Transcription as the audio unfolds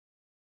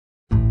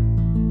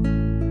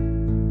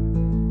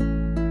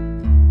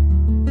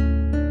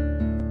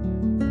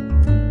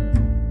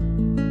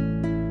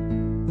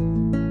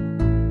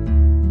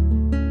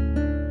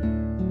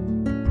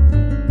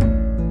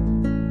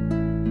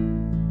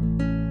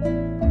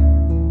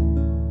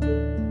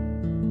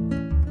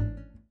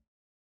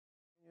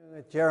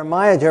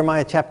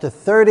Jeremiah chapter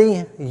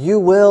 30, you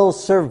will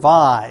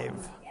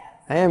survive.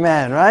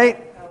 Amen,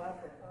 right?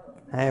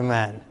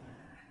 Amen.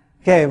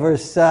 Okay,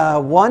 verse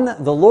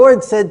 1, the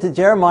Lord said to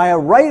Jeremiah,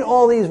 write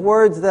all these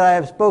words that I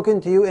have spoken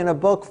to you in a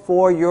book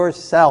for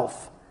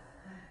yourself.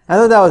 I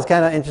thought that was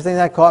kind of interesting.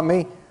 That caught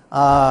me.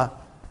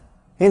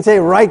 He didn't say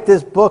write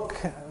this book,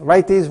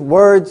 write these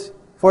words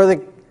for the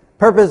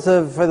purpose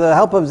of, for the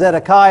help of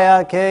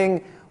Zedekiah,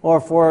 king,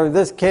 or for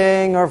this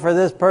king, or for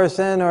this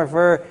person, or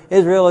for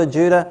Israel or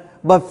Judah,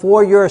 but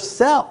for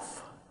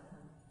yourself.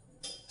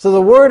 So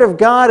the word of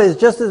God is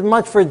just as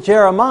much for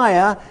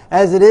Jeremiah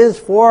as it is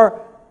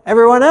for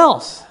everyone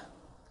else.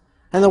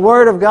 And the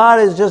word of God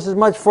is just as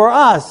much for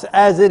us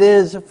as it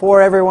is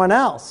for everyone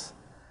else.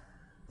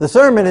 The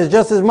sermon is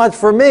just as much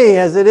for me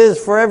as it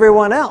is for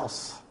everyone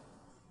else.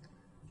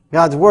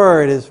 God's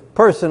word is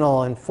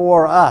personal and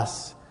for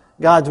us.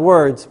 God's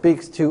word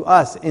speaks to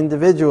us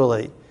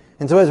individually.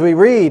 And so as we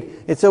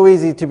read, it's so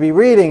easy to be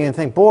reading and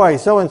think, boy,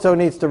 so-and-so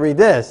needs to read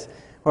this.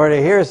 Or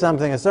to hear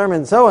something, a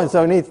sermon,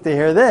 so-and-so needs to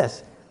hear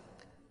this.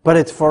 But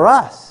it's for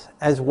us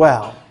as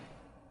well.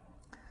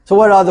 So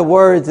what are the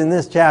words in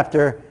this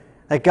chapter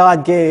that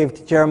God gave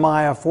to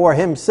Jeremiah for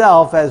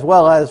himself as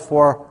well as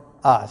for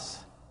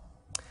us?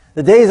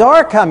 The days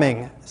are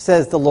coming,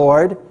 says the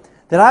Lord,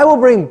 that I will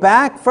bring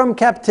back from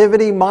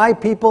captivity my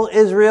people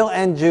Israel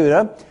and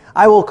Judah.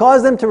 I will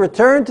cause them to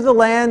return to the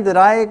land that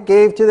I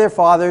gave to their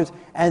fathers,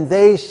 and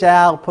they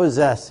shall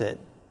possess it.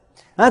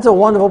 And that's a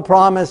wonderful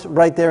promise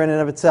right there in and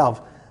of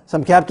itself.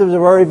 Some captives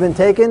have already been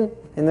taken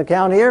in the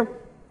count here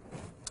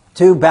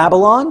to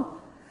Babylon.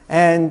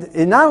 And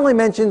it not only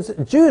mentions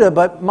Judah,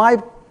 but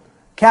my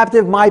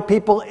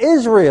people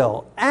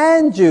Israel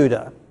and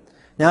Judah.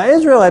 Now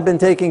Israel had been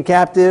taken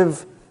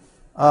captive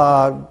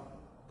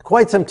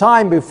quite some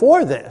time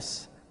before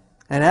this,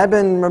 and had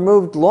been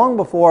removed long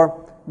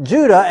before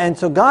Judah, and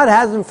so God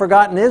hasn't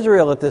forgotten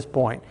Israel at this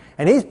point.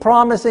 And he's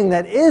promising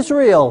that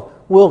Israel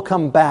will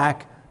come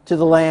back to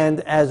the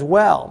land as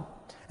well.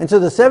 And so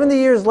the 70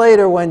 years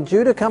later, when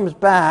Judah comes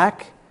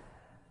back,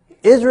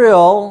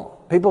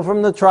 Israel, people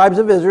from the tribes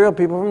of Israel,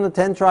 people from the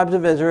 10 tribes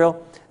of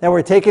Israel that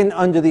were taken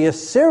under the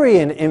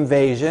Assyrian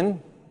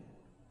invasion,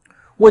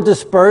 were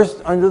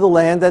dispersed under the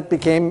land that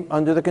became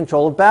under the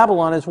control of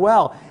Babylon as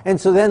well. And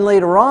so then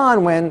later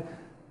on, when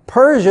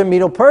Persia,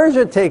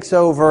 Medo-Persia, takes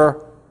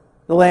over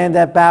the land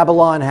that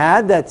Babylon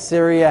had, that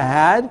Syria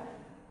had,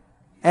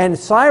 and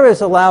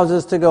Cyrus allows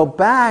us to go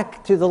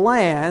back to the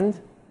land,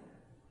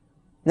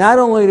 not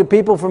only do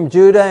people from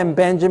Judah and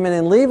Benjamin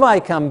and Levi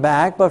come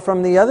back, but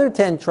from the other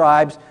 10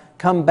 tribes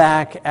come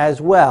back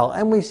as well.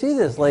 And we see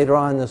this later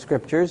on in the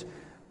scriptures.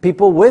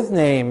 People with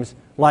names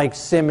like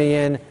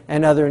Simeon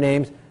and other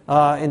names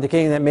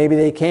indicating that maybe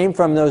they came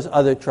from those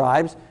other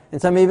tribes, and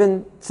some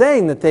even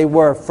saying that they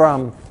were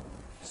from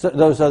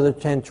those other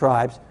 10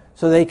 tribes.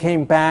 So they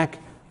came back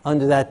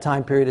under that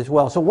time period as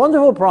well. So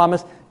wonderful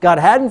promise. God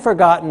hadn't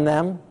forgotten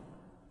them,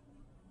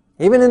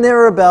 even in their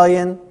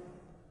rebellion,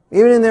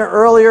 even in their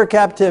earlier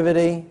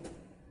captivity.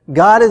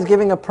 God is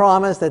giving a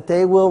promise that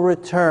they will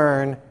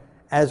return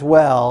as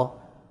well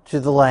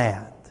to the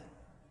land.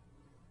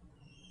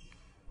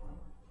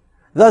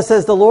 Thus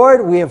says the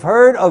Lord, we have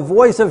heard a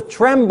voice of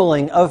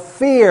trembling, of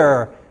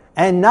fear,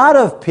 and not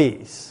of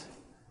peace.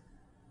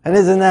 And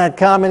isn't that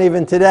common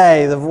even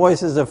today? The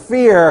voices of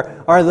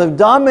fear are the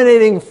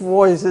dominating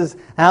voices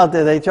out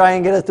there. They try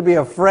and get us to be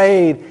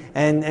afraid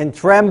and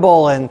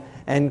tremble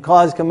and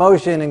cause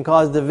commotion and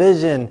cause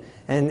division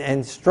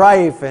and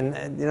strife.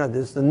 And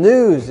there's the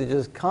news. It's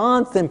just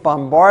constant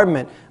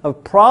bombardment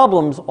of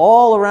problems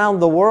all around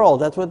the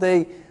world. That's what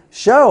they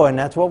show, and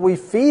that's what we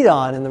feed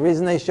on. And the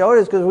reason they show it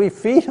is because we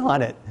feed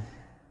on it.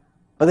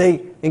 But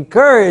they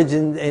encourage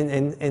and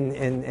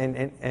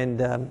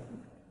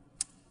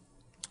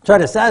try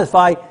to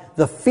satisfy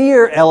the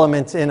fear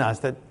elements in us.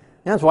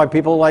 That's why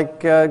people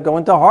like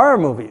going to horror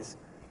movies.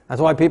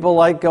 That's why people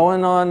like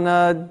going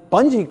on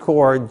bungee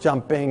cord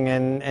jumping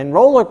and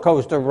roller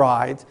coaster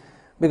rides,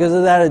 because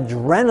of that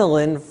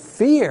adrenaline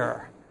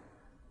fear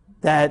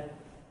that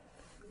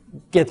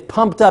gets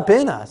pumped up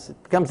in us.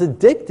 It becomes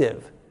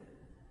addictive.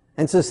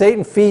 And so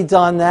Satan feeds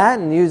on that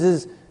and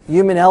uses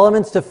human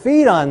elements to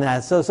feed on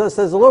that. So says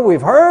the Lord,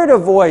 we've heard a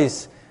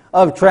voice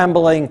of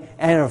trembling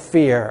and of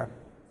fear,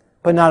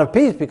 but not of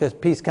peace, because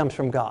peace comes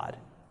from God.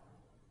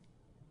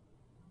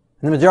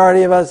 And the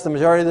majority of us, the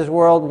majority of this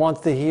world, wants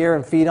to hear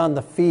and feed on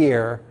the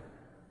fear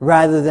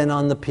rather than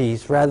on the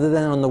peace, rather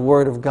than on the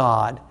Word of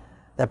God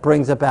that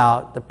brings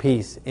about the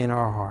peace in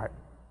our heart.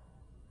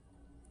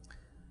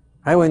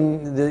 Right,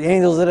 when the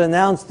angels had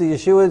announced the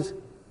Yeshua's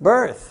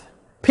birth,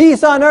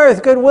 peace on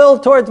earth, goodwill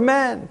towards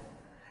men.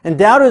 And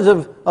doubters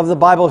of the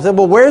Bible said,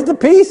 well, where's the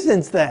peace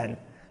since then?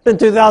 It's been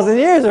 2,000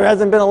 years, there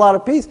hasn't been a lot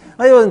of peace.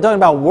 He wasn't talking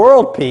about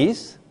world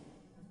peace.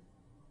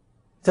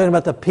 He's talking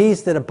about the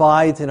peace that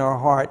abides in our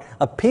heart.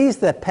 A peace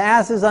that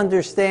passes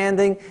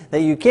understanding,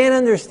 that you can't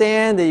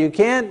understand, that you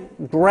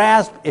can't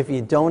grasp if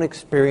you don't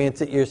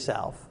experience it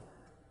yourself.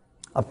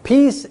 A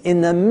peace in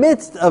the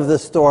midst of the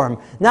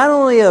storm. Not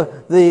only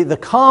of the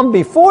calm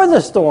before the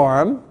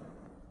storm,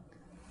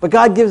 But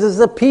God gives us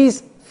a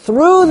peace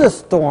through the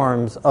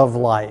storms of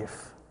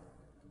life.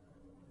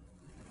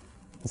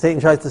 Satan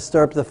tries to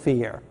stir up the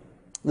fear,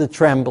 the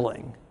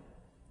trembling,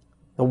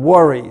 the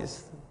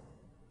worries,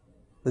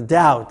 the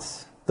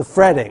doubts, the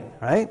fretting,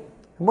 right?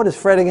 And what is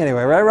fretting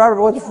anyway, right, Robert?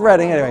 What's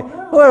fretting anyway?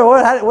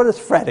 What does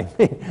fretting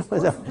mean?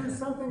 Do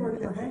something with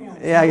your hands.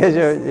 Yeah, I guess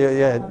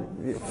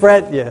you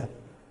fret, yeah.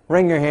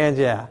 Wring your hands,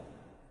 yeah.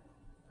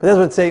 But that's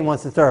what Satan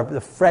wants to stir up.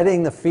 The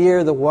fretting, the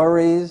fear, the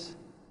worries.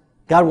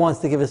 God wants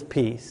to give us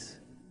peace.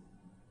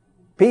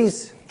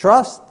 Peace,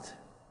 trust,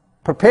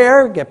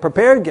 prepared,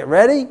 get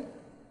ready.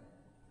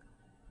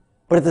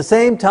 But at the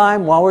same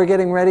time, while we're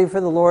getting ready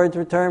for the Lord's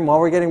return, while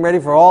we're getting ready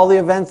for all the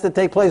events that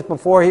take place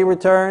before He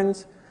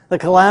returns, the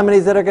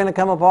calamities that are going to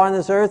come upon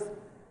this earth,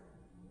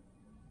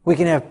 we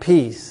can have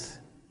peace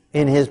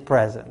in His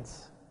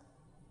presence.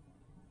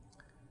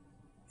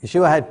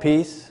 Yeshua had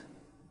peace,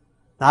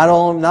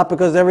 not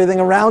because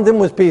everything around Him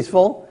was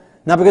peaceful,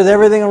 not because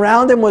everything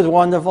around Him was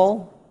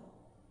wonderful,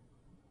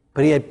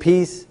 but He had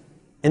peace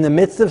in the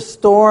midst of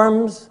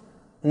storms,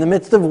 in the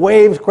midst of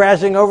waves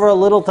crashing over a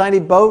little tiny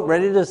boat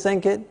ready to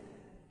sink it.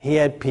 He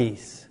had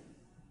peace.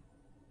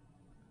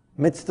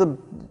 Amidst the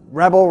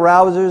rebel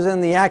rousers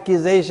and the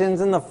accusations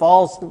and the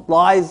false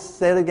lies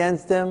said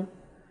against Him,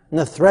 and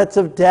the threats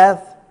of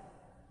death,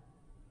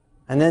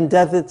 and then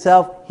death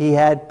itself, He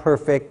had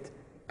perfect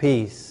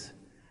peace.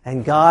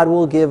 And God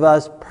will give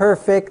us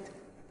perfect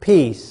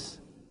peace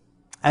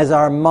as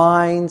our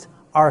minds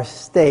are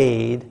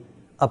stayed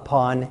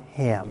upon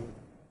Him.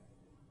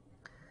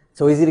 It's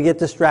so easy to get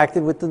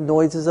distracted with the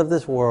noises of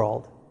this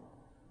world.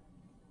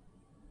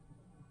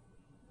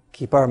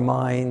 Keep our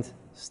mind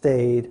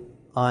stayed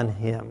on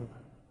Him,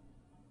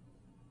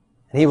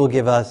 and He will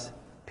give us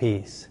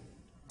peace.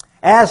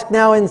 Ask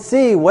now and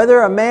see whether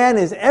a man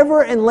is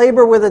ever in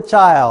labor with a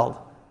child.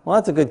 Well,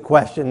 that's a good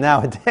question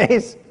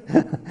nowadays.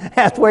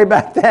 Asked way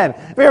back then.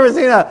 Have you ever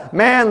seen a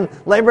man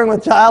laboring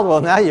with a child?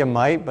 Well, now you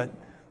might, but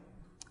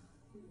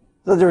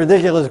such a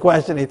ridiculous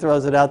question, he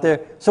throws it out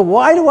there. So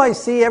why do I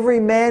see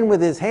every man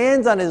with his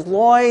hands on his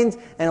loins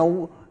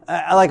and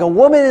like a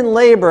woman in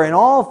labor, and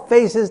all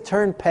faces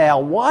turn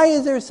pale? Why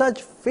is there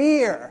such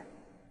fear?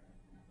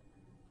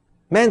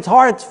 Men's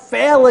hearts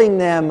failing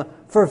them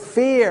for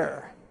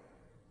fear.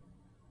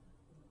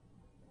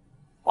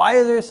 Why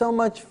is there so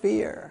much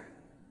fear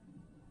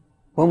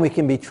when we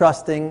can be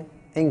trusting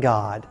in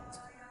God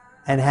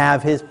and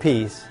have His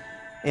peace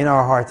in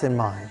our hearts and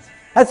minds?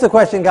 That's the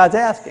question God's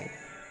asking.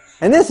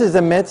 And this is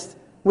amidst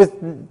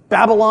with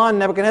Babylon,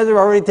 Nebuchadnezzar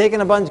already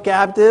taken a bunch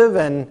captive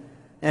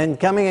and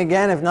coming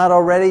again, if not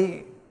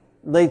already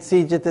laid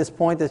siege at this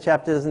point. The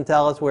chapter doesn't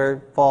tell us where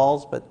it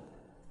falls, but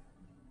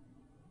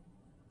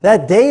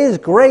that day is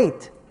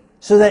great,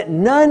 so that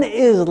none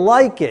is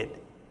like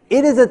it.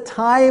 It is a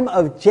time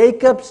of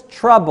Jacob's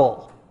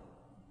trouble,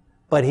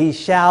 but he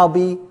shall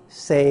be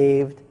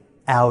saved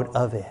out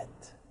of it.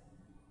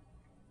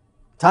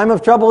 Time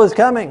of trouble is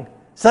coming,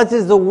 such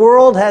as the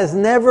world has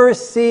never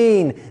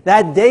seen.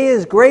 That day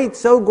is great,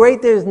 so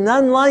great there's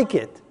none like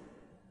it.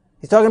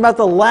 He's talking about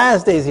the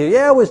last days here.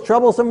 Yeah, it was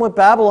troublesome with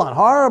Babylon,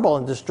 horrible,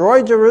 and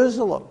destroyed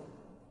Jerusalem.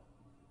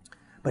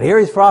 But here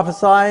he's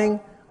prophesying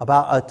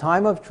about a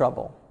time of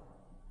trouble,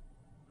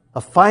 a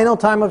final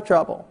time of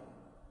trouble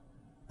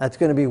that's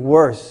going to be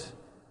worse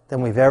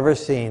than we've ever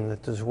seen,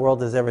 that this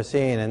world has ever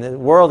seen. And the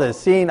world has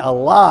seen a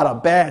lot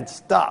of bad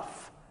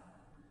stuff,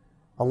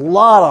 a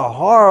lot of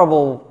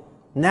horrible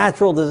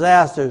natural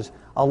disasters,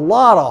 a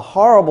lot of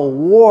horrible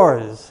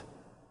wars,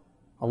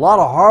 a lot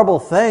of horrible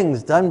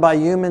things done by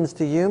humans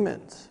to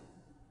humans.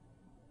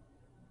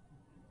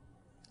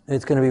 And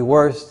it's going to be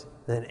worse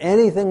than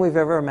anything we've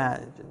ever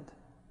imagined.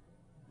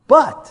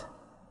 But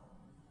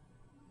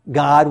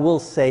God will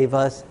save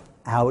us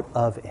out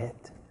of it.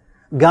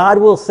 God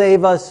will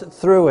save us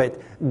through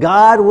it.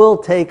 God will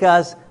take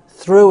us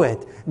through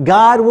it.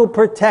 God will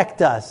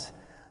protect us,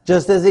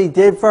 just as He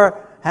did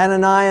for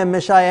Hananiah,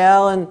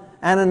 Mishael, and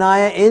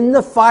Ananiah in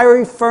the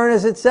fiery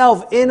furnace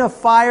itself, in a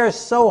fire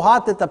so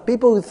hot that the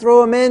people who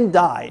threw them in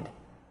died.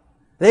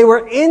 They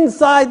were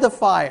inside the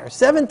fire,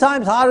 7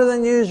 times hotter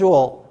than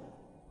usual.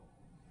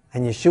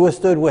 And Yeshua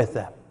stood with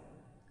them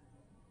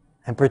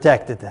and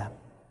protected them.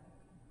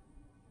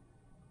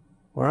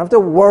 We don't have to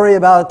worry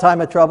about a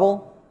time of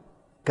trouble.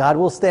 God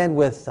will stand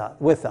with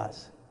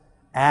us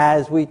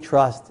as we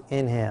trust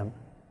in Him.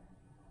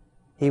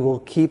 He will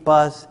keep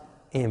us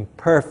in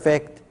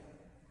perfect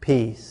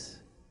peace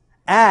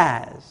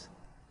as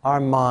our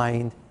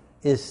mind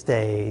is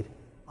stayed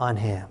on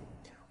Him.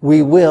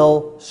 We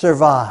will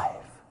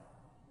survive.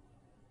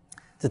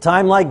 It's a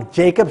time like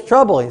Jacob's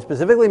trouble. He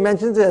specifically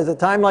mentions it as a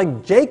time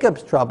like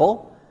Jacob's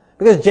trouble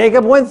because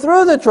Jacob went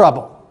through the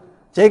trouble.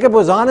 Jacob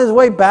was on his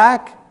way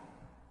back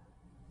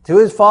to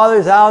his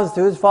father's house,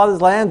 to his father's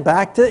land,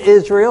 back to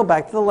Israel,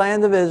 back to the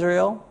land of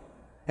Israel,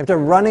 after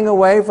running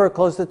away for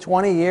close to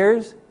 20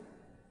 years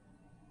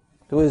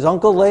to his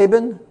uncle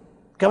Laban.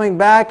 Coming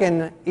back,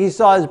 and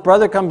Esau, his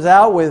brother, comes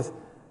out with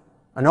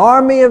an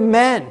army of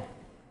men.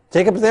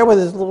 Jacob's there with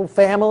his little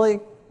family,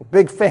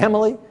 big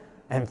family,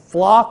 and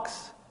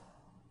flocks.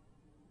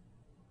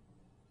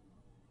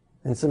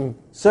 and some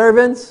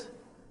servants,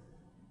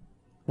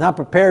 not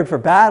prepared for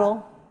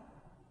battle.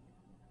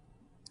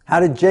 How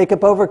did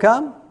Jacob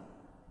overcome?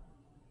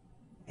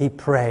 He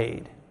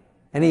prayed.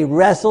 And he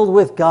wrestled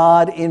with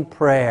God in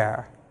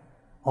prayer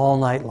all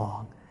night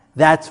long.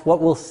 That's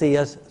what will see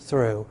us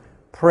through.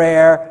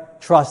 Prayer,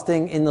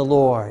 trusting in the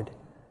Lord.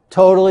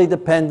 Totally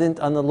dependent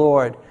on the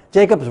Lord.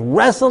 Jacob's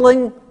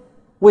wrestling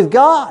with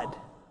God.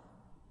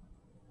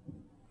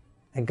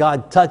 And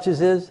God touches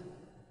his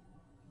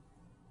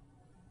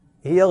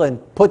heel and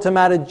puts him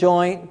out of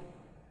joint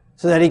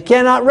so that he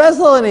cannot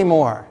wrestle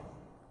anymore.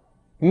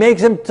 He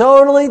makes him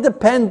totally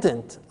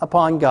dependent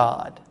upon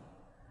God.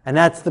 And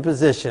that's the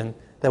position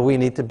that we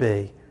need to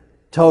be.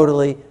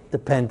 Totally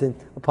dependent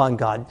upon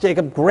God.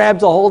 Jacob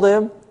grabs a hold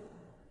of him.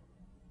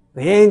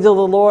 The angel of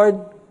the Lord,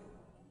 I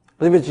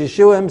believe it's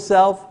Yeshua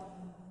himself,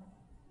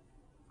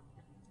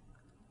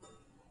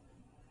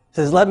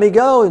 says, let me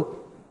go. And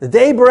the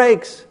day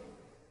breaks.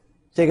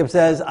 Jacob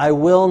says, I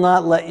will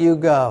not let you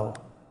go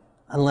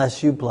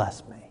unless you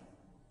bless me.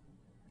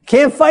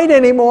 Can't fight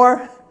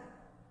anymore,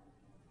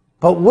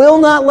 but will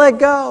not let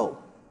go.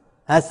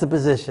 That's the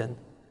position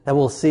that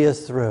will see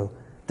us through.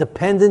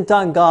 Dependent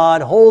on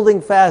God,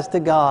 holding fast to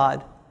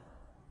God.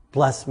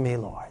 Bless me,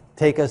 Lord.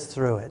 Take us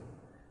through it.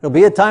 It'll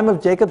be a time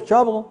of Jacob's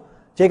trouble.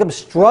 Jacob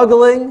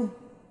struggling,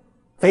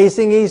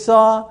 facing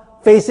Esau,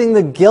 facing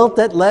the guilt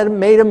that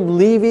made him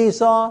leave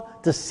Esau,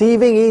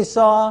 deceiving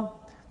Esau,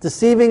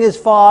 deceiving his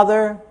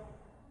father.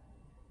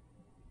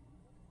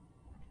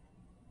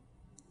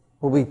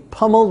 We'll be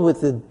pummeled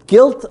with the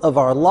guilt of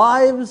our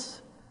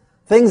lives.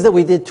 Things that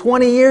we did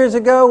 20 years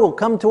ago will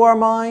come to our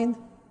mind,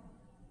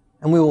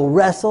 and we will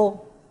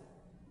wrestle.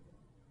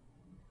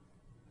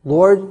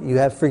 Lord, you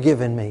have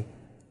forgiven me.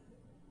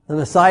 The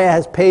Messiah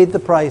has paid the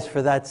price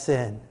for that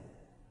sin.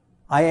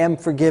 I am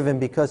forgiven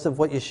because of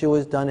what Yeshua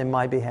has done in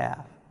my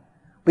behalf.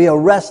 We are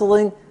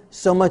wrestling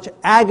so much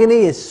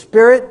agony, his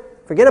spirit.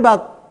 Forget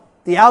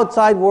about the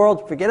outside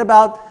world. Forget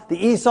about the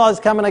Esau's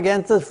coming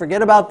against us.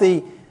 Forget about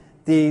the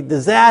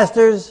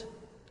disasters.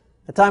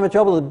 The time of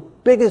trouble, the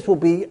biggest will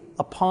be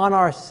upon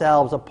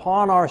ourselves,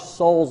 upon our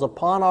souls,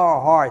 upon our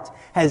hearts.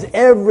 Has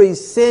every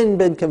sin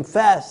been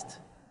confessed?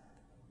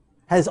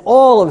 Has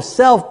all of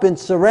self been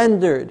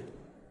surrendered?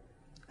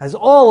 Has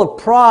all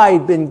of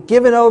pride been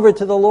given over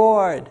to the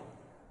Lord?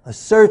 A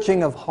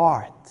searching of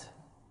heart.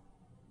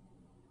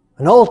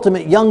 An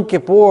ultimate Yom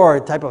Kippur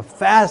type of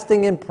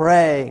fasting and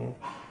praying.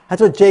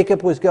 That's what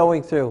Jacob was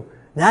going through.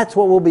 That's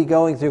what we'll be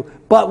going through.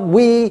 But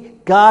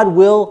God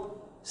will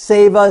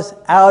save us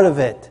out of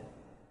it.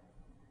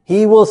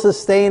 He will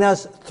sustain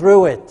us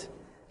through it.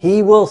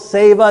 He will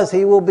save us.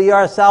 He will be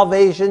our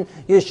salvation.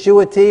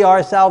 Yeshua,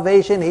 our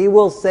salvation. He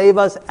will save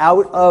us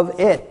out of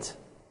it.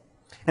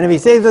 And if he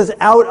saves us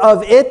out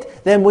of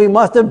it, then we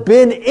must have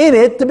been in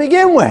it to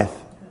begin with.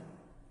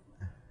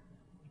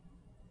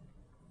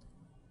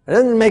 It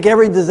doesn't make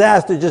every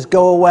disaster just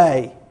go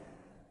away.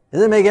 It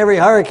doesn't make every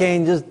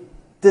hurricane just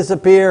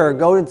disappear or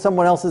go in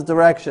someone else's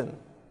direction.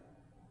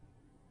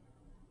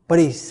 But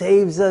he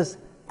saves us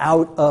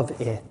out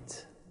of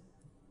it.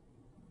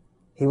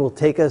 He will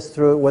take us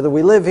through it. Whether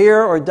we live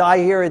here or die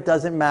here, it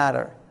doesn't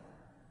matter.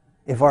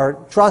 If our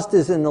trust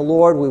is in the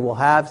Lord, we will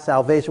have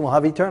salvation, we'll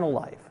have eternal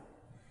life.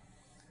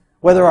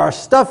 Whether our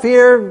stuff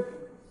here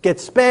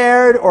gets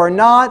spared or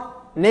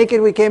not,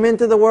 naked we came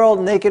into the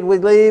world, naked we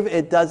leave,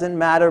 it doesn't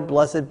matter.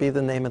 Blessed be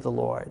the name of the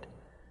Lord.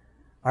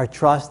 Our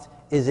trust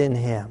is in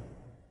him.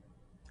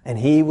 And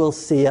he will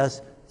see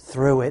us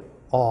through it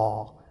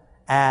all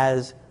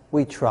as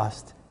we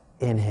trust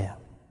in him.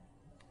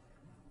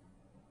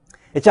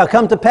 It shall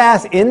come to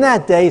pass in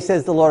that day,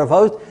 says the Lord of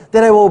hosts,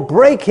 that I will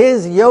break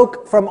his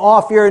yoke from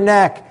off your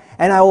neck,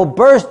 and I will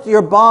burst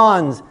your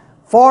bonds.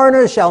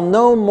 Foreigners shall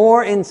no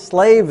more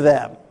enslave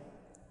them.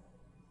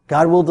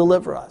 God will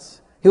deliver us.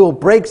 He will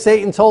break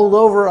Satan's hold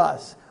over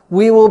us.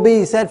 We will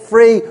be set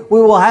free.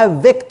 We will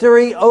have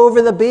victory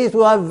over the beast. We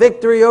will have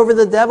victory over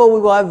the devil. We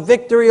will have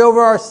victory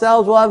over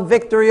ourselves. We will have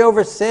victory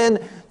over sin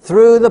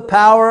through the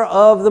power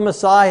of the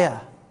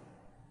Messiah.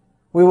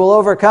 We will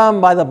overcome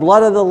by the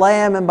blood of the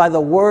Lamb and by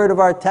the word of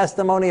our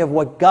testimony of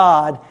what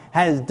God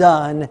has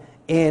done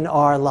in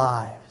our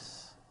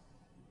lives.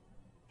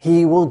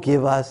 He will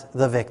give us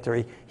the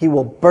victory. He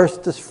will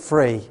burst us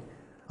free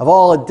of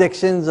all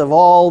addictions, of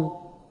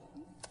all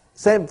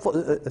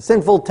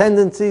sinful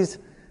tendencies,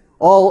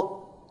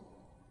 all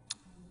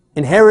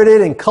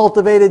inherited and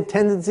cultivated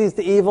tendencies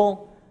to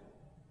evil.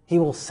 He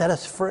will set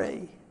us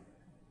free.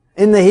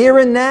 In the here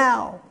and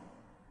now,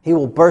 he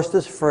will burst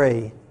us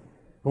free.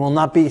 We will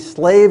not be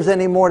slaves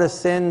anymore to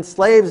sin,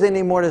 slaves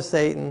anymore to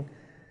Satan,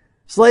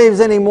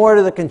 slaves anymore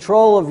to the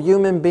control of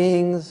human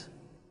beings.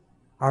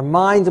 Our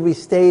minds will be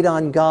stayed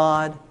on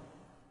God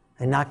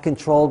and not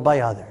controlled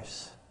by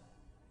others.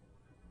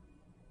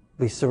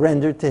 We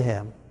surrender to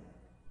him.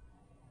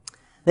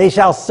 They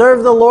shall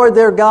serve the Lord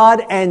their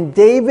God and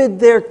David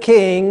their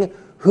king,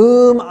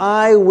 whom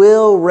I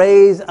will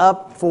raise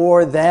up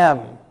for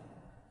them.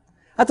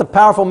 That's a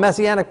powerful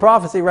messianic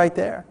prophecy right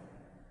there.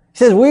 He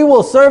says, we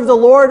will serve the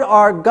Lord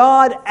our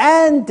God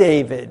and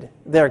David,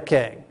 their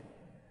king.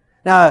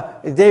 Now,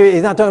 David,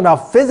 he's not talking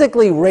about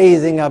physically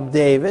raising up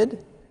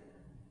David,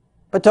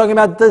 but talking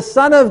about the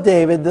son of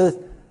David,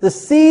 the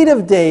seed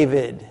of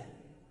David,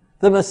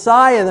 the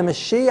Messiah, the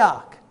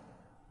Mashiach.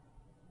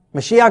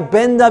 Mashiach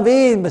ben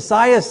David,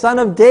 Messiah, son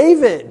of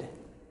David.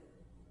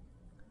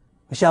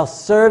 We shall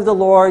serve the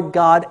Lord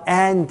God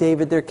and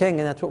David their king,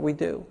 and that's what we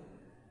do.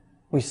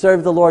 We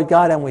serve the Lord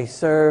God and we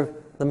serve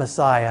the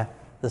Messiah,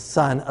 the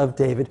son of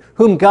David,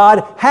 whom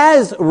God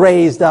has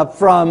raised up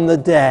from the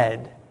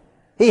dead.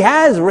 He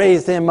has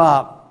raised him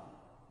up.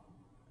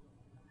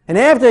 And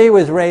after he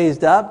was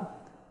raised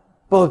up,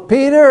 both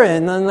Peter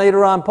and then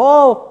later on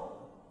Paul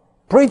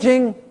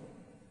preaching,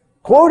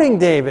 quoting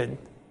David,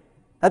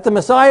 that the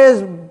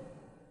Messiah's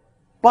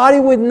body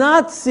would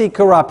not see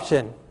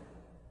corruption.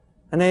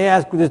 And they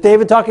asked, was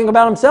David talking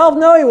about himself?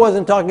 No, he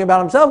wasn't talking about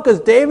himself, because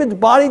David's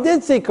body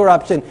did see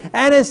corruption.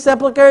 And his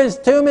sepulcher, his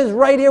tomb, is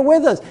right here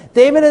with us.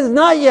 David has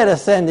not yet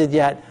ascended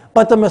yet.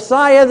 But the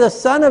Messiah, the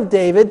son of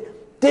David,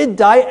 did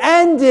die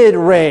and did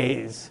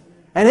raise.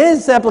 And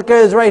his sepulcher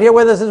is right here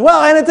with us as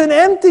well. And it's an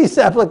empty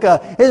sepulcher.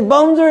 His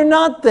bones are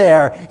not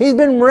there. He's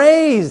been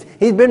raised.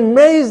 He's been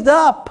raised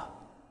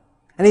up.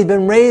 And he's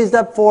been raised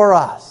up for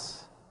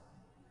us.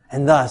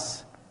 And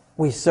thus,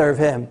 we serve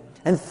him.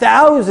 And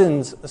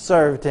thousands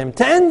served him.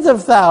 Tens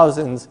of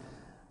thousands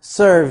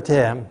served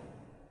him.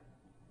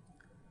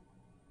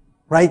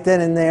 Right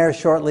then and there,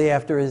 shortly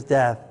after his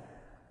death,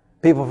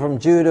 people from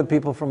Judah,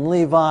 people from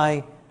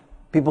Levi,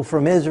 people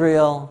from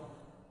Israel.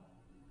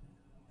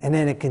 And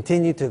then it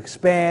continued to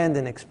expand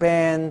and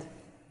expand.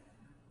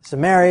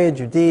 Samaria,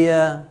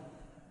 Judea,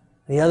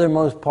 the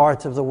othermost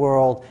parts of the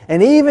world.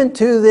 And even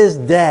to this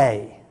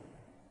day,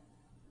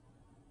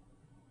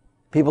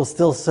 people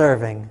still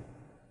serving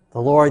the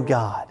Lord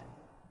God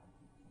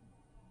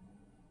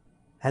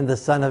and the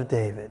Son of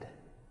David,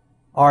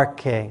 our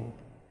King.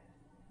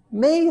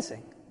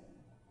 Amazing.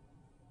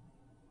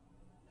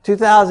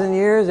 2,000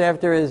 years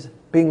after his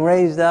being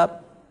raised up,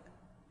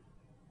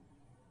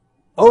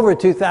 over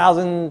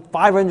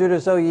 2,500 or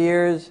so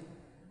years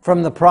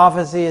from the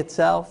prophecy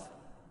itself.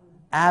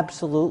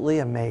 Absolutely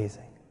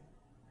amazing.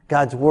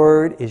 God's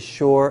word is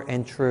sure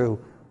and true.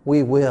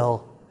 We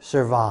will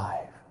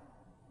survive.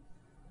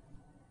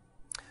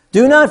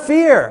 Do not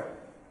fear,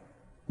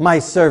 my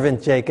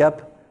servant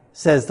Jacob,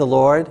 says the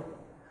Lord,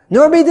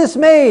 nor be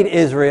dismayed,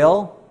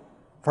 Israel,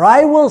 for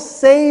I will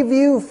save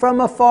you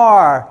from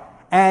afar,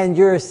 and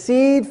your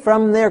seed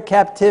from their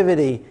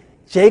captivity.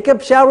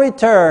 Jacob shall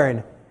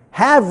return,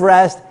 have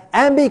rest,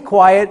 and be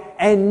quiet,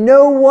 and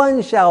no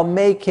one shall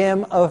make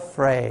him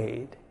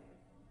afraid.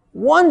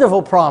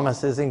 Wonderful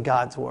promises in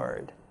God's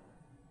word.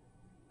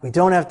 We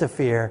don't have to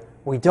fear.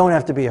 We don't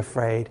have to be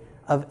afraid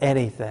of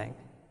anything.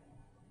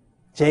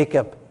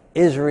 Jacob,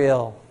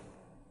 Israel,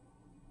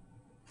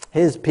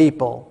 his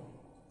people.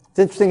 It's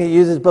interesting it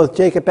uses both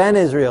Jacob and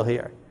Israel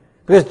here,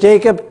 because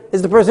Jacob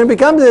is the person who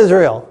becomes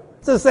Israel.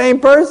 It's the same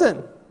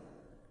person.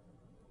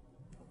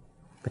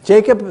 But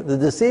Jacob, the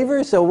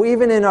deceiver, so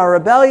even in our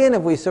rebellion,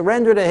 if we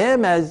surrender to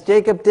him as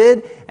Jacob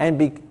did and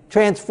be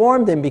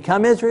transformed and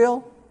become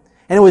Israel,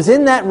 and it was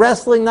in that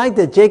wrestling night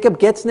that Jacob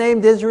gets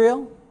named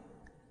Israel,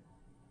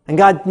 and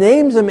God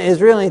names him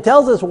Israel, and he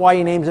tells us why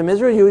he names him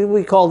Israel. You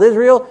will be called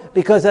Israel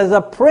because as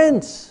a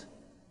prince,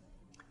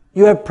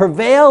 you have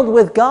prevailed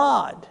with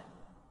God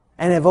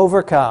and have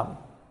overcome.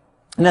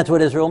 And that's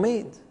what Israel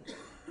means.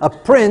 A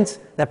prince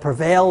that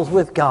prevails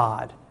with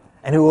God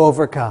and who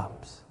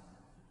overcomes.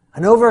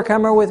 An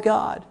overcomer with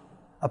God.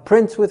 A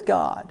prince with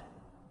God.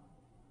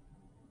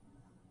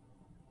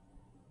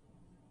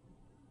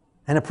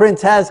 And a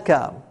prince has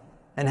come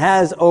and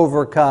has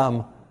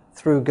overcome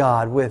through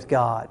God, with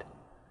God.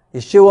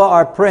 Yeshua,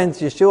 our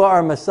prince, Yeshua,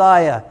 our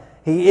Messiah.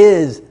 He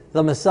is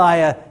the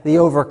Messiah, the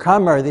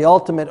overcomer, the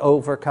ultimate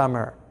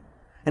overcomer.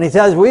 And he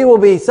says, we will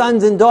be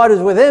sons and daughters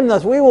with him,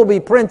 thus we will be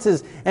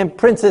princes and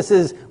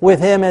princesses with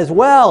him as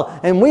well.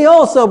 And we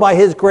also, by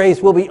his grace,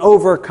 will be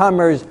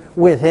overcomers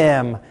with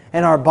him.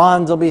 And our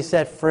bonds will be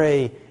set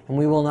free, and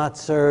we will not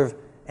serve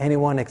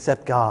anyone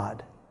except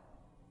God.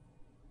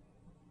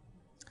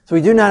 So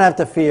we do not have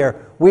to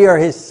fear. We are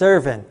his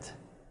servant.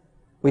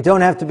 We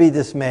don't have to be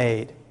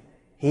dismayed.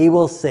 He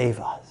will save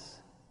us.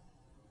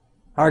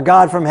 Our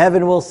God from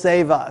heaven will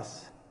save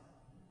us,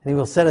 and he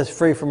will set us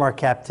free from our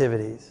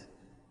captivities.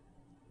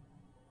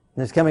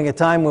 There's coming a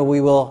time where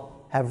we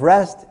will have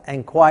rest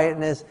and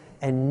quietness,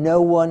 and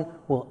no one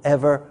will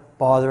ever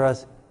bother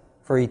us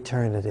for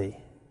eternity.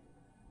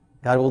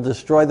 God will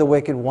destroy the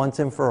wicked once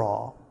and for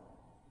all.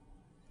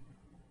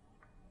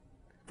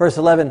 Verse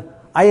 11,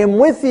 I am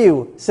with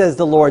you, says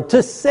the Lord,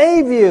 to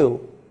save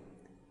you.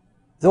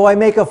 Though I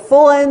make a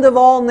full end of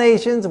all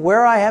nations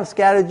where I have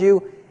scattered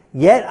you,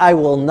 yet I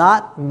will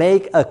not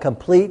make a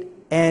complete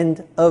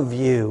end of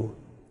you.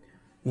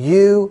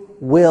 You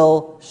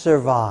will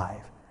survive.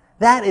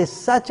 That is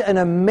such an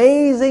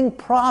amazing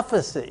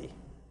prophecy.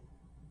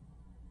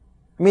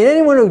 I mean,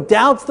 anyone who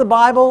doubts the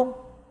Bible,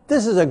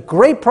 this is a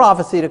great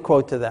prophecy to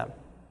quote to them.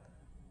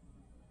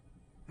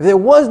 If there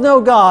was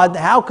no God,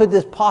 how could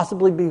this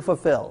possibly be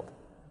fulfilled?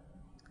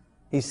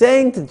 He's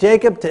saying to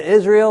Jacob, to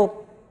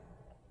Israel,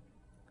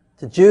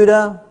 to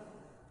Judah,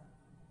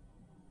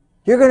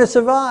 you're going to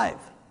survive.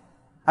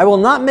 I will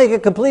not make a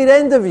complete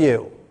end of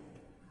you.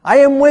 I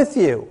am with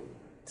you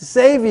to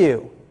save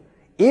you,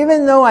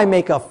 even though I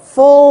make a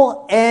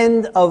full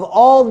end of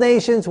all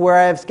nations where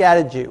I have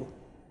scattered you.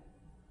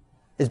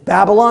 Is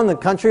Babylon, the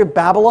country of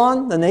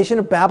Babylon, the nation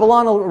of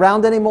Babylon,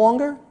 around any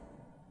longer?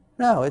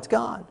 No, it's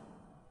gone.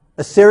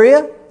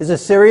 Assyria? Is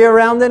Assyria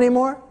around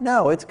anymore?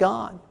 No, it's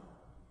gone.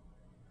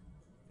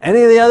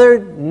 Any of the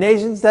other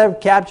nations that have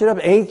captured up?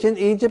 Ancient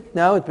Egypt?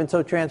 No, it's been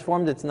so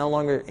transformed it's no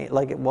longer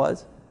like it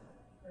was.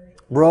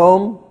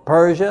 Rome,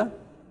 Persia,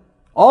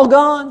 all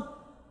gone.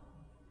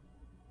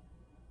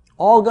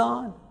 All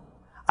gone.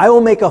 I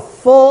will make a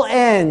full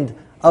end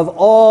of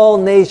all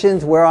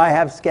nations where I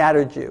have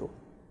scattered you.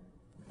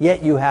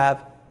 Yet you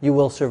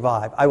will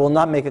survive. I will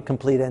not make a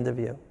complete end of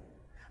you.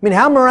 I mean,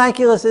 how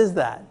miraculous is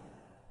that?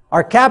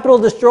 Our capital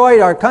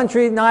destroyed, our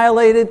country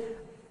annihilated,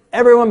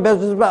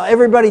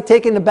 everybody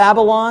taken to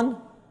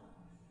Babylon.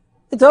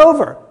 It's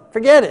over.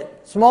 Forget it.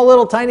 Small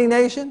little tiny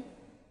nation.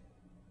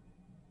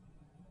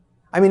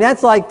 I mean,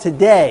 that's like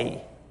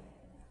today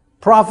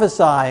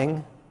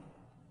prophesying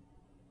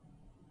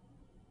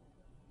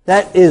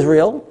that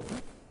Israel,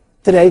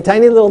 today,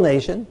 tiny little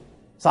nation,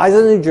 size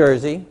of New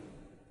Jersey,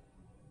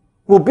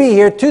 will be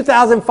here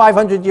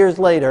 2,500 years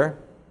later,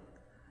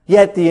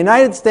 yet the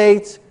United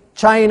States,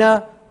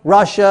 China,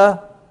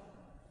 Russia,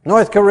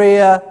 North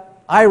Korea,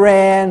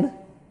 Iran,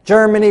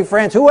 Germany,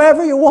 France,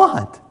 whoever you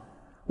want,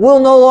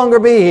 will no longer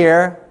be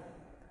here.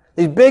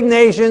 These big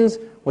nations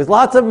with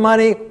lots of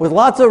money, with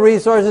lots of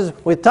resources,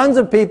 with tons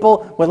of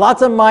people, with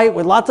lots of might,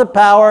 with lots of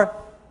power,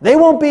 they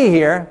won't be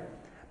here.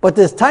 But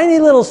this tiny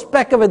little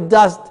speck of a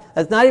dust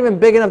that's not even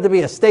big enough to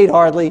be a state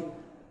hardly,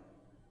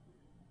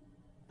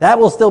 that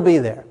will still be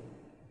there.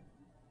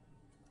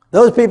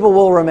 Those people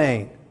will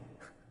remain.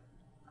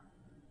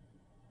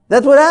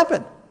 That's what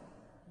happened.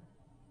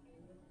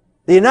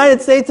 The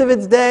United States of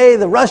its day,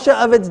 the Russia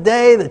of its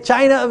day, the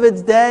China of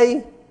its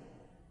day,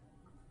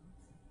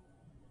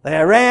 the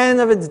Iran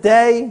of its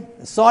day,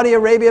 the Saudi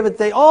Arabia of its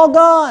day, all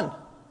gone.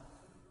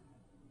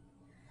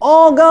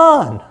 All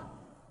gone.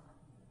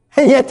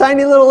 And yet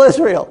tiny little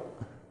Israel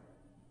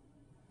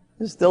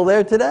is still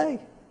there today.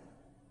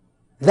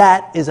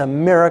 That is a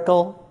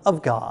miracle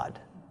of God.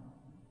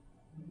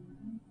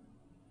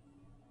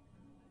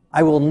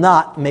 I will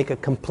not make a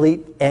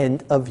complete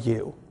end of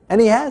you.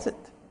 And He hasn't.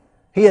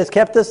 He has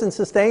kept us and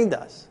sustained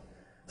us.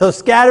 So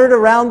scattered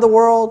around the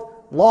world,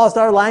 lost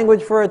our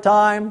language for a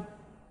time,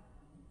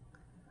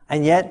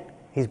 and yet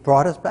He's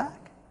brought us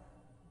back.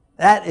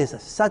 That is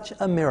such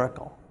a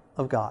miracle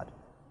of God.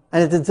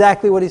 And it's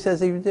exactly what He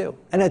says He would do.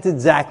 And it's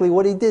exactly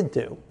what He did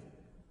do.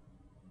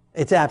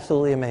 It's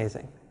absolutely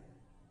amazing.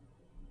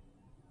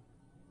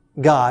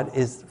 God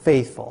is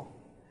faithful.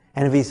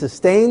 And if He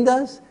sustained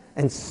us,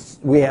 and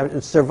we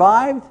have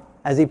survived,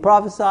 as He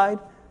prophesied,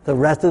 the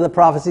rest of the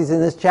prophecies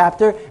in this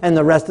chapter, and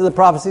the rest of the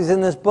prophecies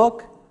in this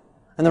book,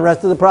 and the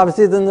rest of the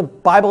prophecies in the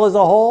Bible as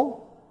a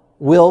whole,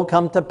 will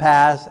come to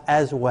pass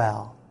as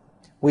well.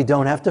 We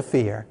don't have to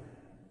fear.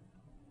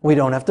 We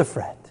don't have to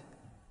fret.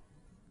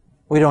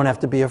 We don't have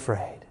to be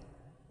afraid.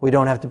 We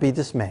don't have to be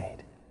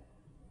dismayed.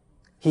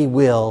 He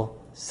will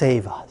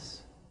save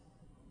us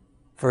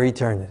for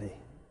eternity.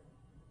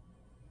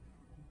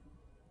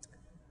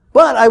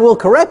 But I will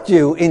correct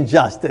you in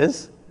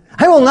justice.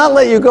 I will not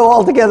let you go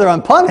altogether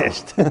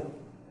unpunished.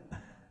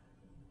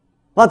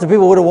 Lots of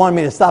people would have wanted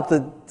me to stop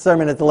the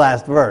sermon at the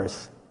last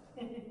verse.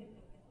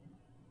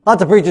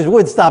 Lots of preachers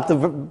would stop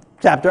the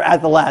chapter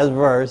at the last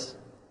verse.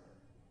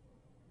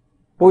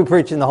 But we're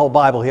preaching the whole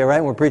Bible here,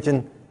 right? We're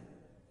preaching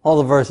all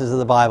the verses of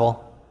the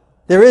Bible.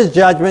 There is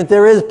judgment,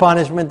 there is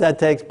punishment that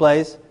takes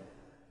place.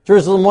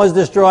 Jerusalem was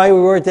destroyed, we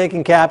were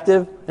taken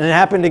captive, and it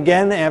happened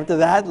again after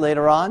that,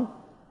 later on.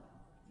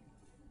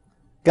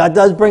 God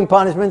does bring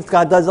punishments,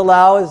 God does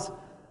allow us.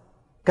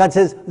 God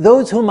says,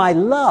 those whom I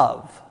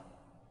love,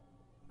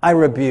 I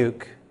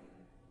rebuke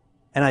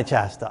and I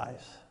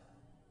chastise.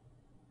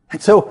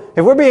 And so,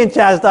 if we're being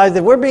chastised,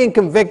 if we're being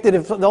convicted,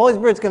 if the Holy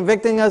Spirit's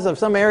convicting us of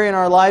some area in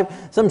our life,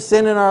 some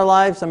sin in our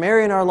life, some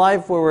area in our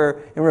life where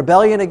we're in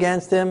rebellion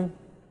against Him,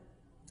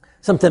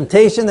 some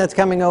temptation that's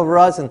coming over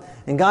us,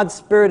 and God's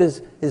Spirit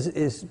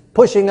is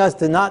pushing us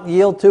to not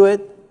yield to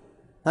it,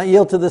 not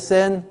yield to the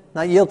sin,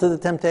 not yield to the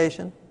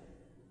temptation,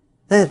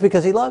 then it's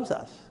because He loves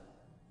us.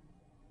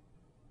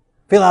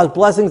 If He allows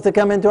blessings to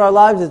come into our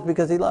lives, it's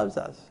because He loves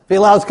us. If He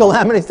allows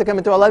calamities to come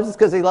into our lives, it's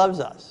because He loves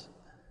us.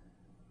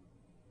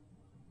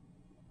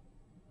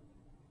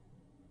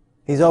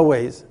 He's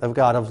always a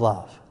God of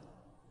love,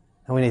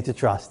 and we need to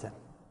trust Him.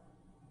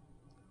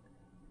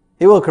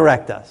 He will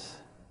correct us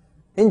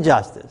in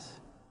justice,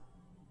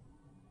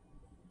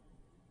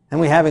 and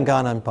we haven't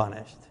gone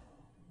unpunished.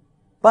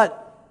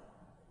 But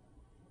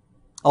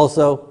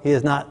also, He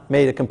has not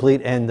made a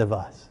complete end of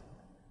us.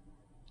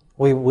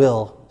 We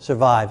will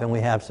survive, and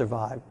we have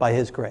survived by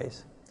His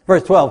grace.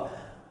 Verse 12,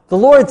 The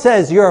Lord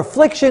says, your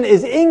affliction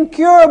is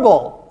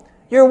incurable.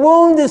 Your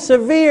wound is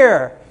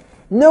severe.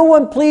 No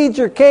one pleads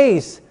your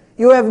case.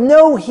 You have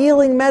no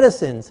healing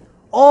medicines.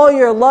 All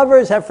your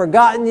lovers have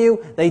forgotten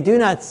you. They do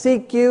not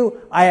seek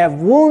you. I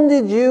have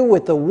wounded you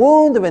with the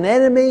wound of an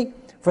enemy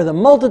for the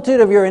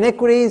multitude of your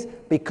iniquities,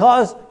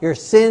 because your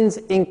sins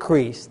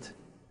increased.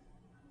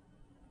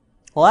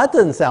 Well, that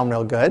doesn't sound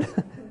real good.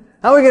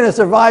 How are we going to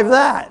survive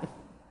that?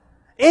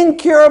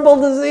 Incurable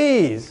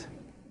disease.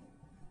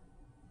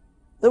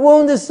 The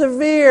wound is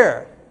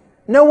severe.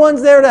 No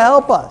one's there to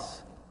help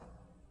us.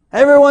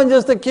 Everyone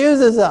just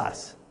accuses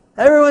us.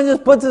 Everyone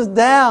just puts us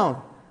down.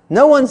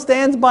 No one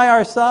stands by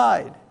our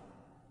side.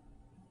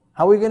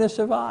 How are we going to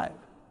survive?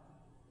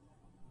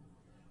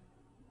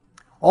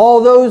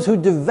 All those who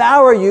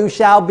devour you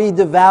shall be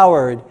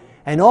devoured,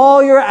 and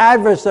all your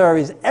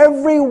adversaries,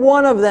 every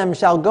one of them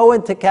shall go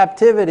into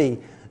captivity.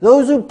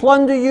 Those who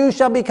plunder you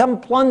shall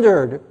become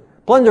plundered.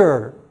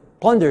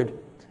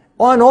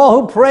 On all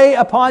who prey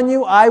upon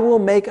you, I will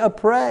make a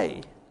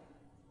prey.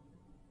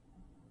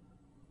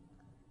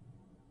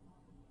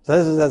 So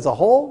this is as a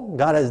whole.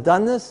 God has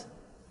done this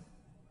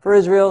for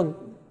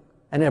Israel,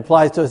 and it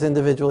applies to us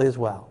individually as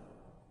well.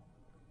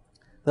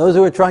 Those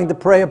who are trying to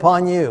prey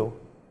upon you,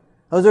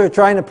 those who are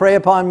trying to prey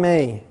upon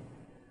me,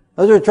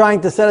 those who are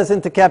trying to set us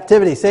into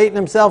captivity, Satan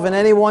himself and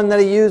anyone that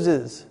he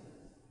uses,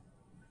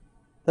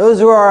 those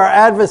who are our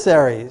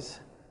adversaries,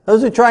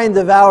 those who try and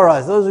devour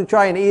us, those who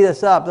try and eat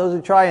us up, those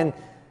who try and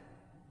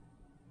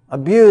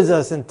abuse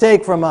us and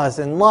take from us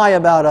and lie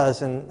about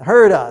us and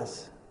hurt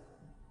us,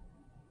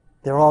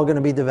 they're all going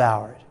to be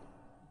devoured.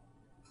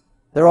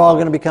 They're all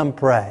going to become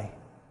prey.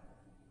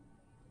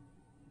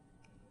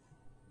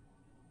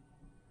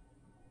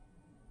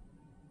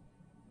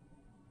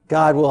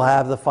 God will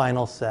have the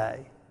final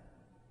say.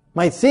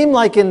 Might seem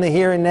like in the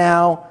here and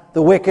now,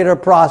 the wicked are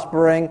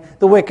prospering,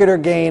 the wicked are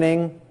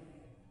gaining.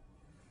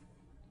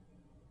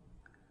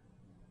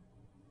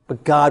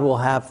 But God will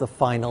have the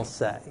final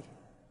say.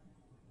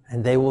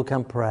 And they will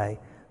come prey.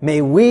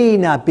 May we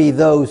not be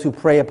those who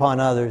prey upon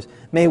others.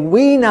 May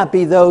we not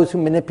be those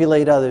who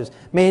manipulate others.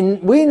 May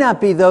we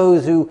not be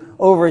those who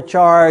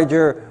overcharge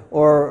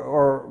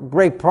or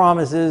break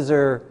promises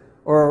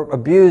or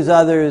abuse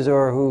others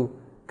or who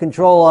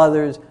control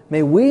others.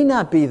 May we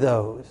not be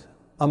those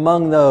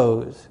among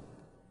those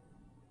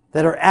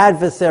that are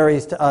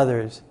adversaries to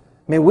others.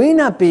 May we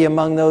not be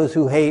among those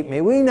who hate.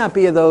 May we not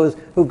be those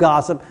who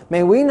gossip.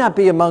 May we not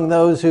be among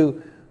those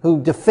who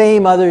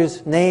defame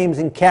others' names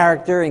and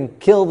character and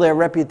kill their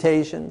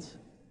reputations.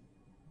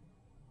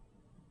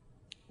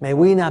 May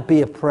we not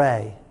be a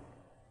prey.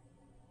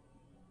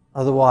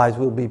 Otherwise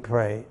we'll be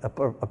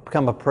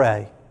become a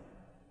prey.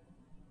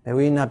 May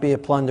we not be a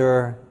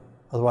plunderer.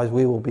 Otherwise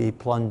we will be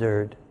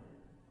plundered.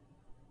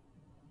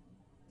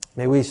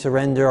 May we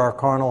surrender our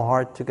carnal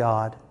heart to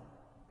God,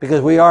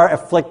 because we are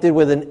afflicted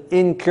with an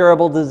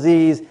incurable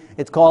disease.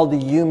 It's called the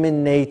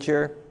human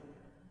nature.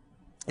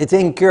 It's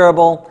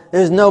incurable.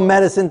 There's no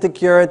medicine to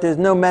cure it. There's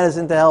no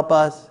medicine to help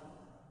us.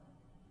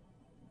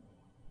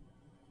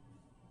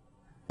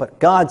 But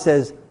God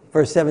says,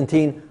 verse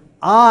 17,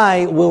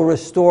 I will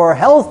restore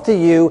health to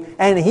you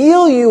and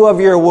heal you of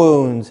your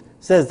wounds,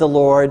 says the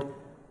Lord,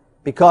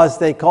 because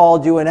they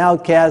called you an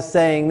outcast,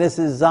 saying, this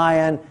is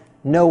Zion,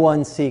 no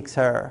one seeks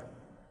her.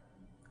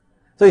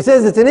 So he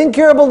says it's an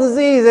incurable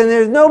disease and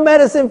there's no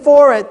medicine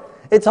for it.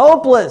 It's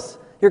hopeless.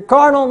 Your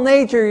carnal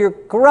nature, you're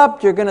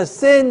corrupt, you're going to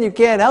sin, you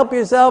can't help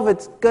yourself,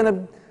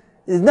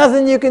 there's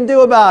nothing you can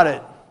do about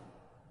it.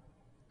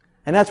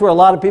 And that's where a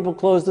lot of people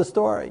close the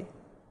story. And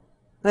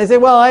they say,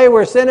 well, hey,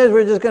 we're sinners,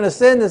 we're just going to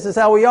sin, this is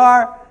how we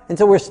are,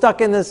 until we're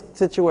stuck in this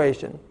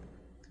situation.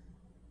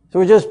 So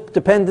we're just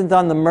dependent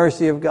on the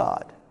mercy of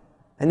God.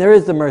 And there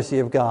is the mercy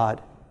of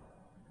God.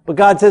 But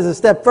God says a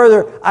step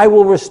further, I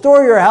will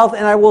restore your health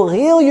and I will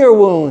heal your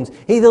wounds.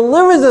 He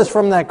delivers us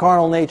from that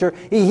carnal nature.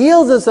 He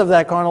heals us of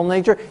that carnal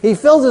nature. He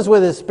fills us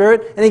with His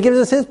Spirit and He gives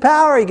us His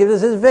power. He gives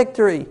us His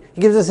victory.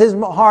 He gives us His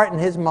heart and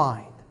His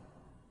mind.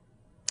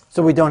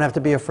 So we don't have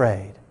to be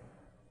afraid.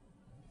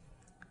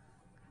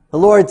 The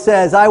Lord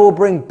says, I will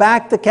bring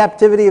back the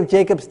captivity of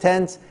Jacob's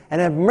tents and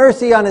have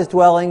mercy on his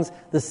dwellings.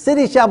 The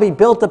city shall be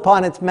built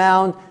upon its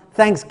mound.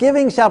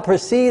 Thanksgiving shall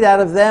proceed out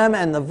of them,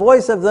 and the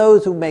voice of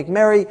those who make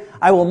merry.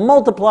 I will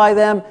multiply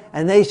them,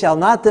 and they shall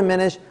not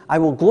diminish. I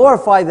will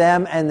glorify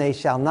them, and they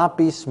shall not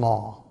be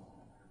small.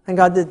 And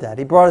God did that.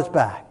 He brought us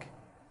back.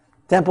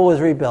 Temple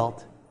was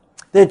rebuilt.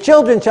 Their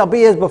children shall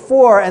be as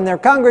before, and their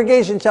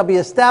congregation shall be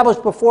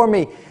established before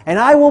me. And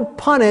I will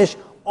punish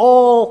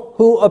all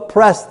who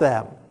oppress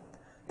them.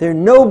 Their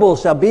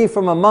nobles shall be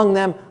from among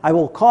them. I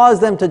will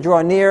cause them to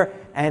draw near,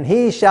 and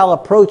he shall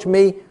approach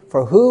me.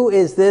 For who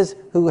is this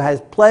who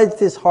has pledged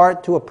his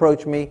heart to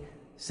approach me,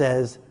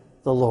 says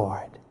the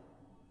Lord.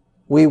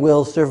 We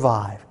will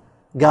survive.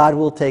 God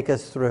will take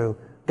us through.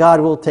 God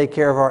will take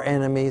care of our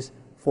enemies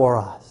for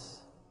us.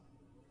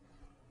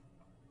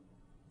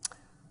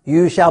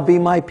 You shall be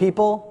my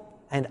people,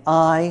 and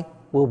I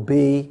will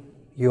be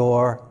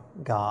your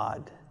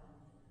God.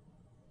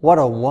 What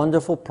a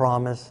wonderful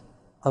promise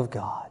of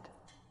God.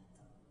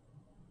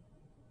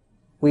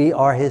 We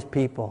are His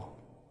people.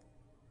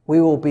 We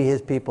will be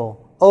His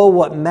people. Oh,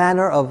 what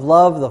manner of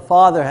love the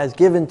Father has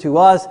given to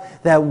us,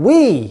 that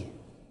we,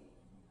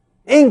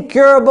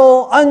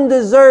 incurable,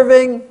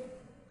 undeserving,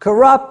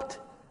 corrupt,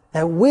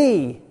 that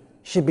we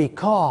should be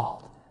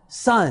called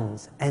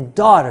sons and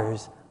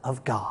daughters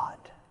of God.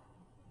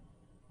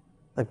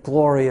 The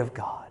glory of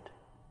God.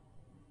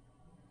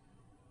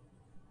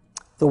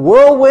 The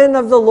whirlwind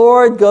of the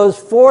Lord goes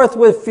forth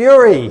with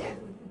fury.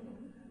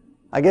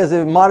 I guess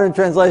a modern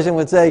translation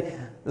would say,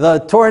 the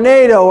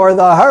tornado or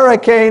the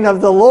hurricane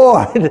of the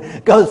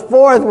Lord goes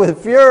forth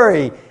with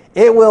fury.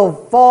 It will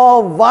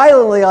fall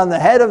violently on the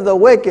head of the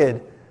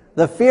wicked.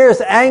 The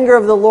fierce anger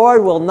of the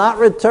Lord will not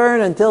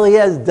return until He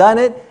has done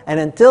it, and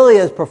until He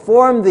has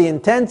performed the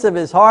intents of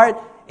His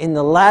heart. In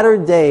the latter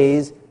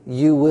days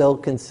you will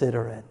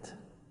consider it.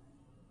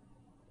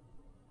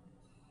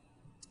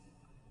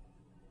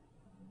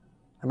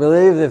 I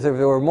believe that if there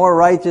were more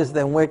righteous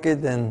than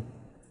wicked, then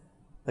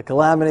the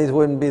calamities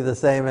wouldn't be the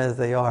same as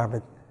they are.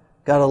 But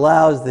God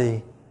allows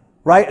the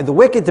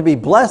wicked to be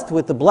blessed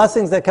with the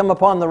blessings that come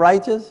upon the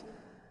righteous.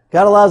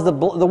 God allows the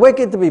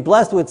wicked to be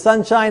blessed with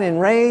sunshine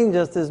and rain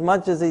just as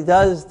much as He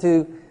does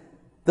to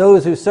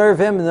those who serve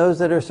Him and those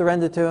that are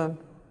surrendered to Him.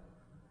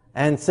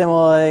 And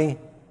similarly,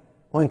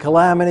 when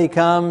calamity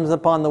comes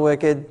upon the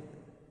wicked,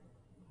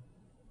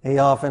 He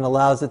often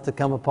allows it to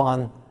come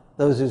upon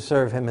those who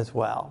serve Him as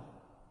well.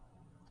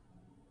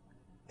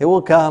 It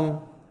will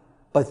come,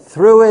 but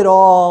through it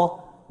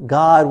all,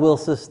 God will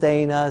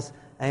sustain us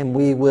and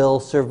we will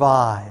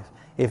survive.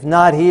 If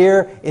not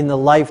here, in the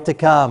life to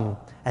come.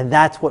 And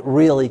that's what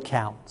really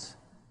counts.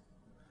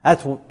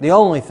 That's the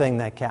only thing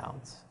that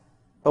counts.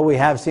 But we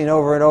have seen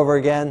over and over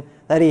again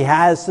that He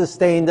has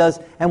sustained us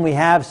and we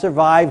have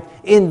survived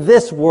in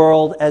this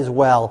world as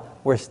well.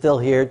 We're still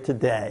here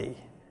today.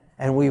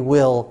 And we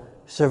will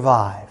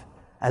survive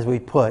as we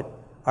put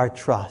our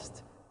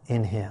trust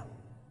in Him.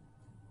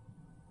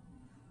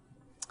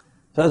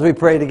 So as we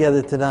pray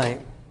together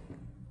tonight,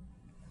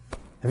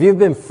 if you've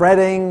been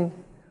fretting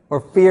or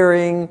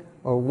fearing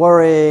or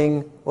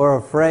worrying or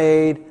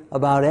afraid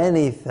about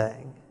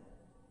anything,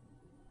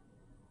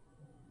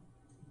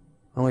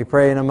 when we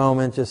pray in a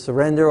moment, just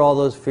surrender all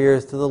those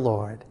fears to the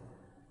Lord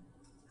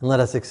and let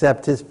us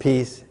accept His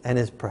peace and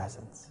His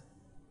presence.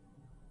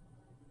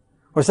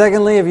 Or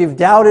secondly, if you've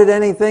doubted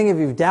anything, if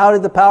you've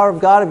doubted the power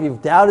of God, if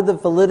you've doubted the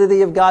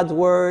validity of God's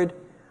Word,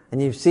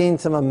 and you've seen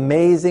some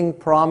amazing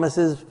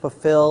promises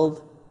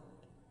fulfilled,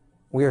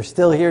 we are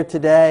still here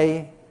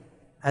today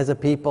as a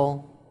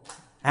people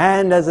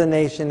and as a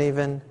nation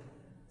even.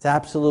 It's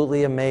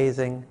absolutely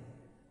amazing.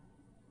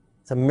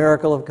 It's a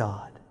miracle of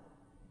God.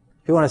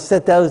 If you want to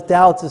set those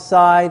doubts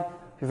aside,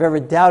 if you've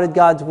ever doubted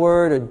God's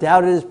Word or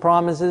doubted His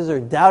promises or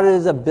doubted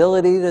His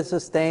ability to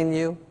sustain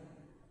you,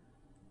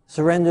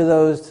 surrender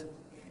those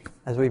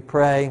as we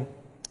pray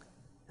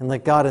and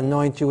let God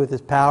anoint you with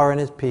His power and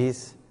His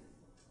peace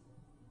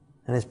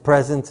and His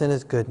presence and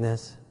His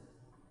goodness.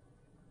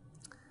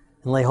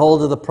 And lay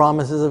hold of the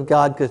promises of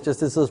God, because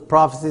just as those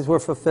prophecies were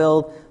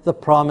fulfilled, the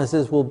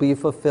promises will be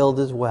fulfilled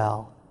as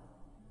well.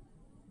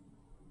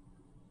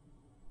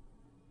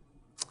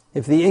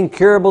 If the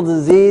incurable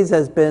disease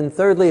has been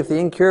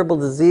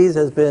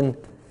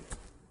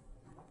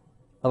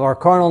of our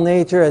carnal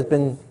nature, has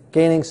been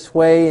gaining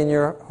sway in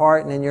your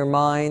heart and in your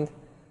mind,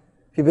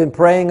 if you've been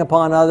preying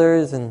upon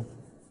others and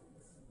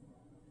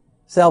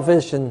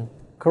selfish and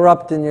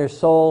corrupt in your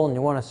soul, and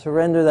you want to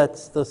surrender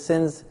those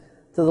sins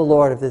to the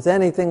Lord, if there's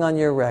anything on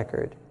your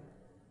record,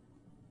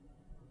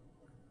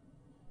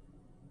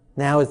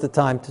 now is the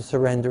time to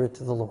surrender it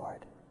to the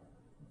Lord.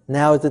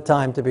 Now is the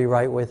time to be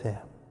right with Him.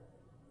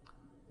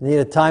 You need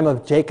a time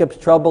of Jacob's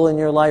trouble in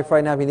your life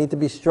right now. If you need to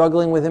be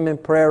struggling with Him in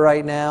prayer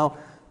right now,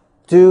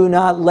 do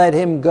not let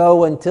Him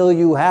go until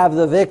you have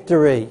the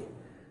victory.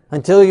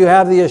 Until you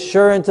have the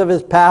assurance of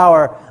His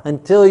power,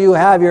 until you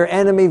have your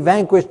enemy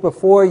vanquished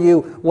before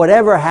you,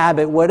 whatever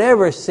habit,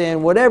 whatever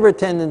sin, whatever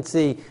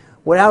tendency,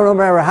 no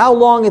matter how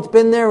long it's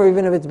been there, or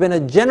even if it's been a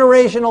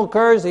generational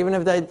curse, even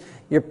if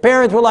your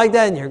parents were like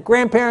that and your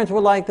grandparents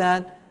were like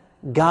that,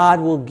 God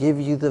will give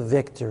you the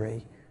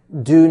victory.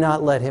 Do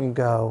not let Him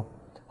go.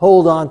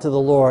 Hold on to the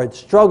Lord.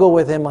 Struggle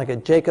with Him like a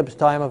Jacob's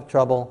time of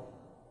trouble.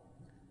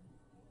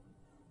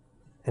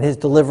 And His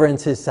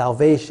deliverance, His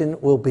salvation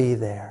will be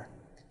there.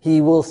 He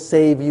will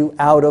save you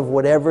out of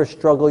whatever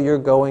struggle you're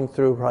going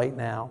through right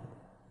now.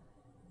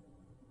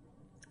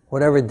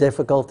 Whatever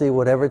difficulty,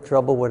 whatever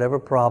trouble, whatever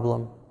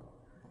problem.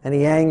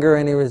 Any anger,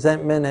 any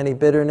resentment, any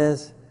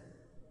bitterness,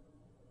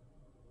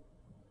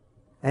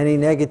 any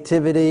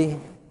negativity,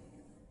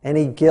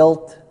 any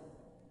guilt.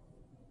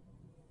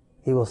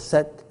 He will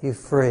set you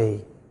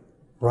free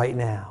right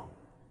now,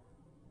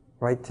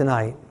 right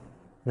tonight,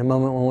 in a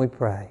moment when we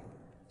pray.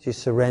 You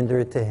surrender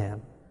it to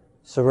Him.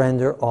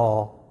 Surrender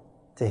all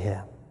to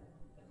Him.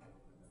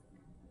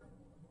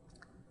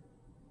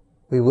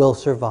 We will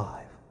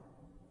survive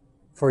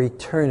for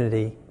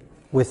eternity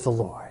with the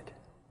Lord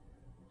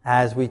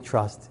as we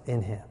trust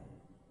in Him.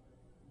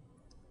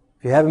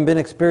 If you haven't been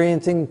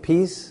experiencing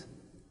peace,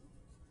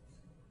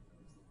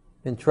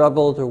 been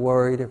troubled or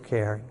worried or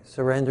caring,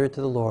 surrender it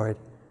to the Lord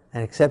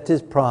and accept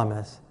His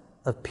promise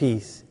of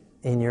peace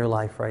in your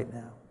life right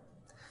now.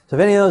 So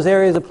if any of those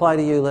areas apply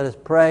to you, let us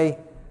pray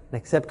and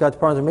accept God's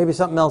promise. Or maybe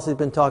something else He's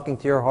been talking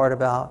to your heart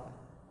about.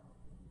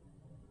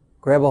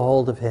 Grab a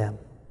hold of Him.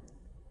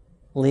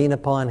 Lean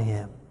upon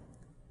Him.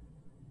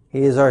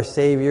 He is our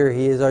Savior.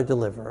 He is our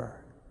deliverer.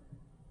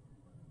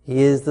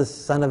 He is the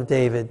Son of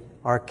David,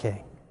 our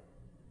King.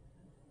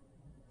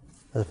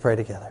 Let's pray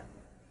together.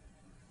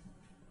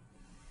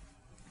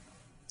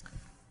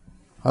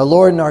 Our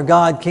Lord and our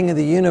God, King of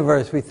the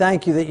universe, we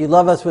thank you that you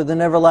love us with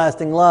an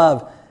everlasting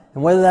love.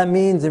 And whether that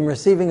means in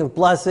receiving of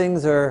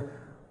blessings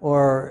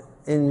or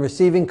in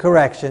receiving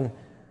correction,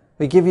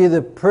 we give you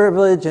the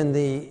privilege and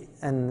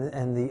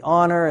the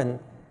honor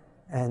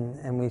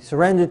and we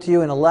surrender to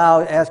you and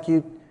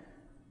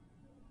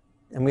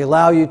we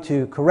allow you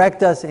to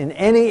correct us in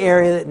any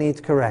area that needs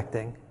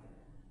correcting.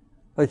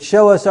 But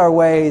show us our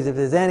ways. If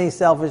there's any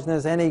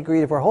selfishness, any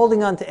greed, if we're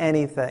holding on to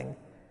anything,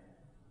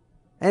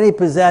 any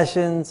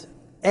possessions,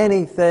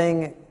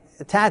 anything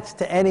attached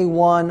to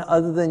anyone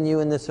other than you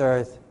in this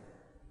earth,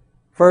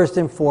 first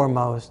and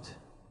foremost,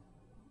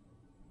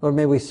 Lord,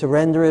 may we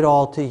surrender it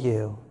all to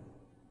you.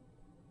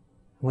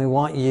 We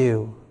want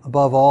you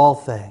above all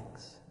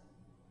things.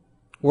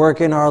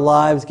 Work in our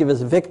lives, give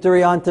us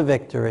victory onto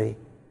victory,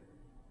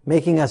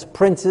 making us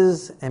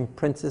princes and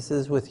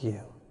princesses with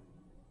you.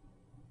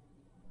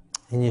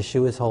 In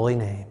Yeshua's holy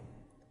name,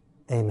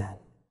 amen.